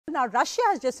Now, Russia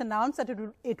has just announced that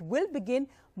it will begin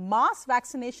mass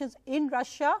vaccinations in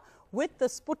Russia with the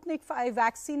Sputnik 5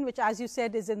 vaccine, which, as you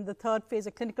said, is in the third phase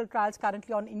of clinical trials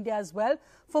currently on India as well.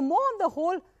 For more on the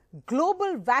whole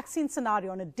global vaccine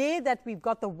scenario, on a day that we've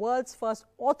got the world's first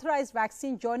authorized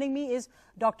vaccine, joining me is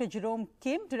Dr. Jerome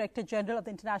Kim, Director General of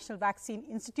the International Vaccine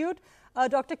Institute.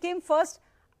 Dr. Kim, first,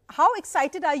 how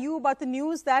excited are you about the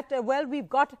news that, well, we've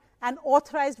got an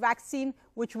authorized vaccine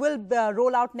which will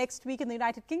roll out next week in the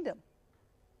United Kingdom?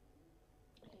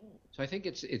 So I think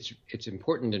it's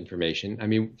important information. I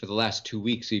mean, for the last 2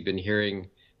 weeks, we've been hearing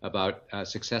about a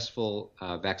successful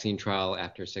vaccine trial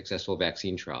after successful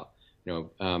vaccine trial.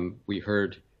 We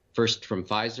heard first from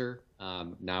Pfizer.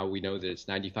 Now we know that it's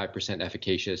 95%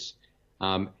 efficacious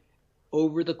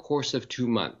over the course of 2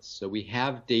 months. So we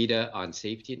have data on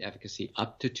safety and efficacy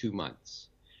up to 2 months.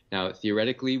 Now,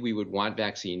 theoretically, we would want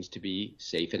vaccines to be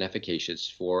safe and efficacious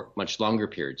for much longer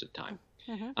periods of time.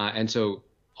 And so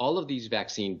all of these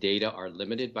vaccine data are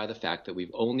limited by the fact that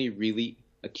we've only really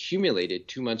accumulated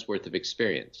 2 months worth of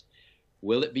experience.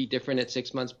 Will it be different at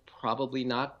 6 months? Probably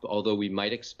not, although we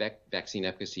might expect vaccine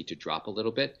efficacy to drop a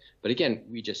little bit. But again,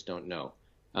 we just don't know.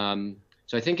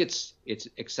 So I think it's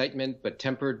excitement, but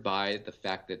tempered by the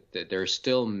fact that there are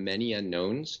still many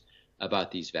unknowns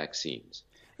about these vaccines.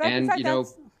 Right, and,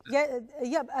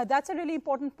 that's a really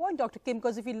important point, Dr. Kim,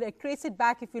 because if you trace it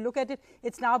back, if you look at it,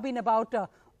 it's now been about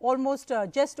almost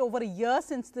just over a year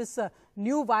since this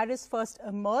new virus first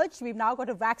emerged. We've now got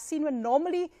a vaccine when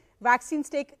normally vaccines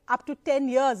take up to 10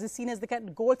 years, is seen as the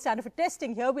gold standard for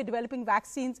testing. Here we're developing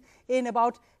vaccines in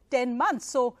about 10 months.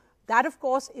 So that, of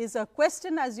course, is a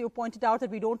question, as you pointed out, that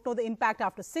we don't know the impact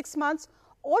after 6 months.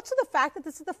 Also, the fact that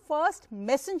this is the first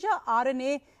messenger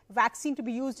RNA vaccine to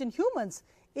be used in humans.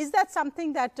 Is that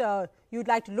something that you'd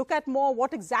like to look at more?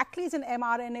 What exactly is an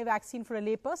mRNA vaccine for a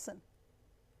layperson?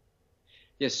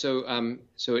 Yes, so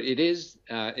it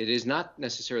is not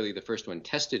necessarily the first one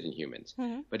tested in humans,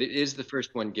 but it is the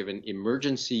first one given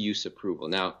emergency use approval.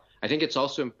 Now, I think it's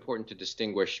also important to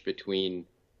distinguish between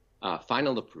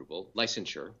final approval,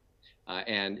 licensure,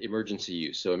 and emergency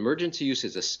use. So emergency use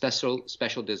is a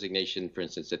special designation, for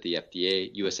instance, that the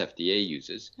US FDA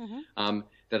uses,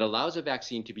 that allows a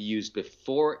vaccine to be used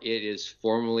before it is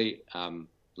formally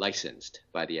licensed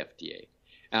by the FDA.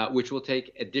 Which will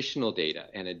take additional data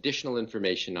and additional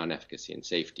information on efficacy and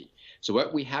safety. So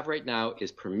what we have right now is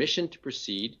permission to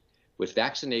proceed with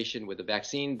vaccination with a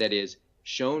vaccine that is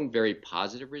shown very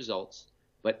positive results,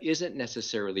 but isn't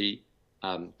necessarily,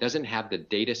 doesn't have the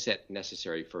data set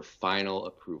necessary for final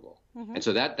approval. And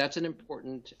so that's an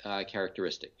important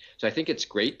characteristic. So I think it's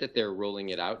great that they're rolling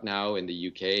it out now in the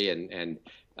UK and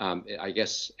I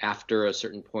guess after a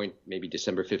certain point, maybe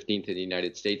December 15th in the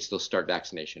United States, they'll start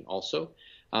vaccination also.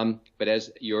 But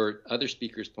as your other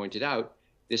speakers pointed out,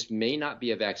 this may not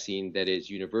be a vaccine that is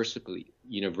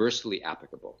universally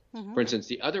applicable. For instance,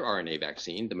 the other RNA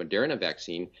vaccine, the Moderna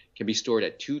vaccine, can be stored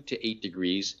at 2 to 8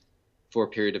 degrees for a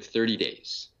period of 30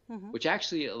 days, which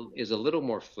actually is a little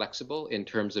more flexible in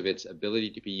terms of its ability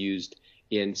to be used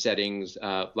in settings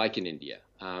like in India,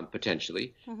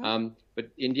 potentially. But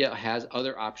India has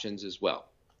other options as well.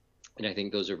 And I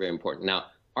think those are very important. Now,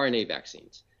 RNA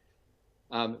vaccines.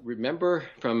 Remember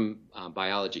from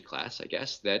biology class, I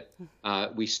guess, that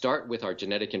we start with our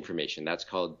genetic information. That's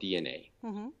called DNA.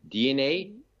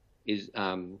 DNA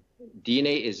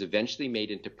is eventually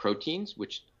made into proteins,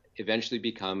 which eventually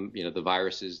become, the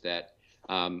viruses that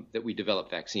we develop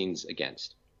vaccines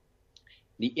against.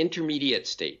 The intermediate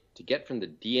state, to get from the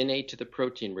DNA to the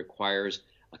protein, requires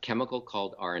a chemical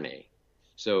called RNA.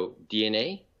 So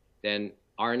DNA, then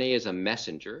RNA is a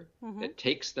messenger that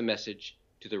takes the message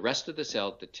to the rest of the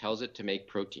cell that tells it to make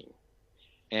protein.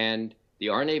 And the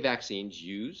RNA vaccines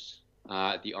use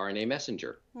the RNA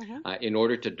messenger in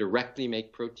order to directly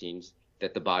make proteins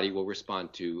that the body will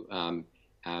respond to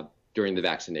during the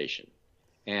vaccination.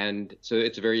 And so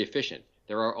it's very efficient.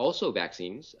 There are also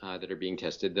vaccines that are being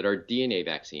tested that are DNA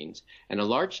vaccines, and a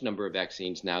large number of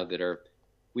vaccines now that are,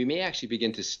 we may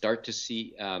actually start to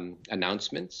see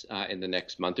announcements in the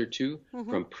next month or two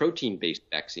from protein-based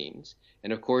vaccines.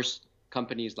 And of course,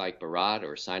 companies like Bharat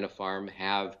or Sinopharm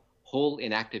have whole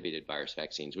inactivated virus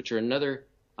vaccines, which are another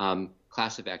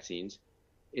class of vaccines.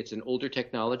 It's an older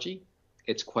technology.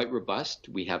 It's quite robust.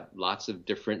 We have lots of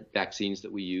different vaccines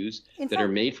that we use that are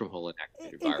made from whole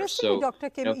inactivated virus. So, Dr.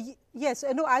 Kim, yes,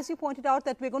 as you pointed out,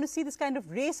 that we're going to see this kind of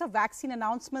race of vaccine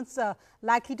announcements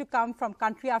likely to come from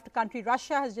country after country.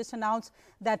 Russia has just announced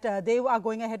that they are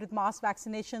going ahead with mass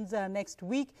vaccinations next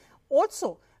week.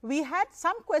 Also, we had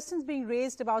some questions being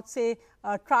raised about, say,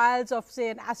 trials of, say,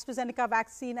 an AstraZeneca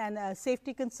vaccine and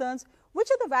safety concerns. which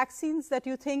are the vaccines that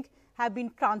you think have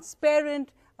been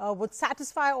transparent, would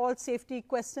satisfy all safety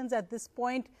questions at this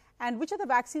point? And which are the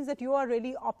vaccines that you are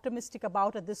really optimistic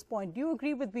about at this point? Do you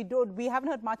agree with we haven't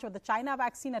heard much of the China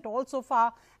vaccine at all so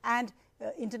far, and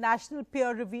international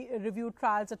peer review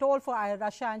trials at all for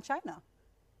Russia and China?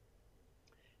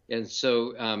 And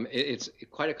so it's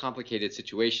quite a complicated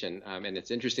situation, and it's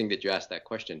interesting that you asked that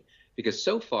question, because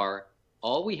so far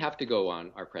all we have to go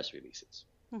on are press releases.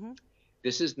 Mm-hmm.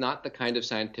 This is not the kind of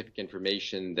scientific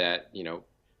information that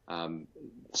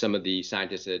some of the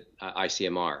scientists at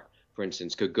ICMR, for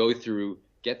instance, could go through,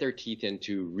 get their teeth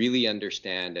into, really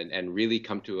understand and really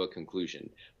come to a conclusion.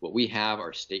 What we have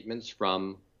are statements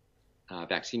from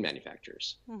vaccine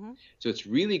manufacturers. Mm-hmm. So it's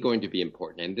really going to be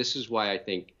important. And this is why I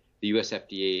think the US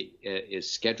FDA is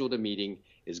scheduled a meeting,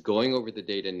 is going over the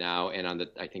data now, and on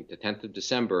I think the 10th of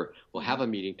December, we'll have a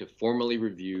meeting to formally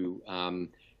review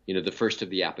the first of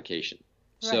the application.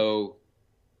 Right. So,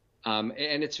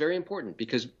 and it's very important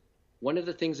because one of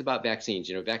the things about vaccines,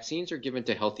 vaccines are given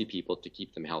to healthy people to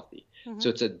keep them healthy. Mm-hmm. So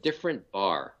it's a different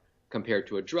bar compared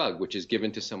to a drug, which is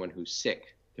given to someone who's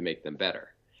sick to make them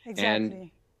better. Exactly.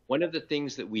 And one of the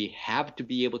things that we have to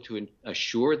be able to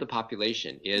assure the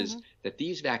population is that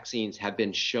these vaccines have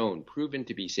been proven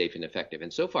to be safe and effective.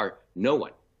 And so far, no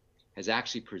one has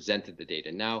actually presented the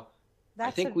data. Now,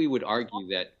 I think we would argue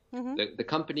that the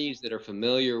companies that are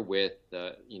familiar with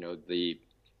the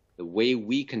way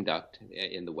we conduct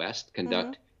in the West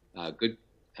good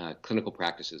clinical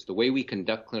practices, the way we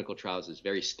conduct clinical trials is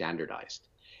very standardized.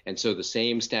 And so the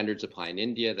same standards apply in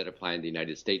India that apply in the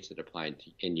United States that apply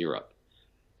in Europe.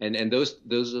 And those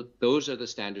are the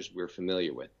standards we're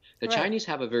familiar with. The Chinese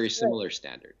have a very similar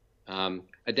standard,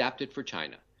 adapted for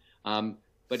China.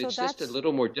 But it's just a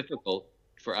little more difficult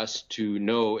for us to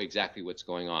know exactly what's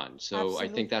going on. So absolutely. I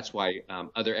think that's why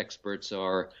other experts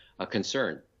are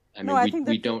concerned.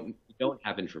 We don't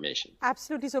have information.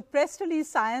 Absolutely. So press release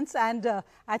science and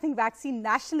I think vaccine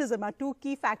nationalism are two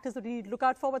key factors that we need to look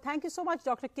out for. But thank you so much,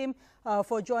 Dr. Kim,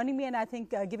 for joining me and I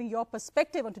think giving your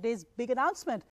perspective on today's big announcement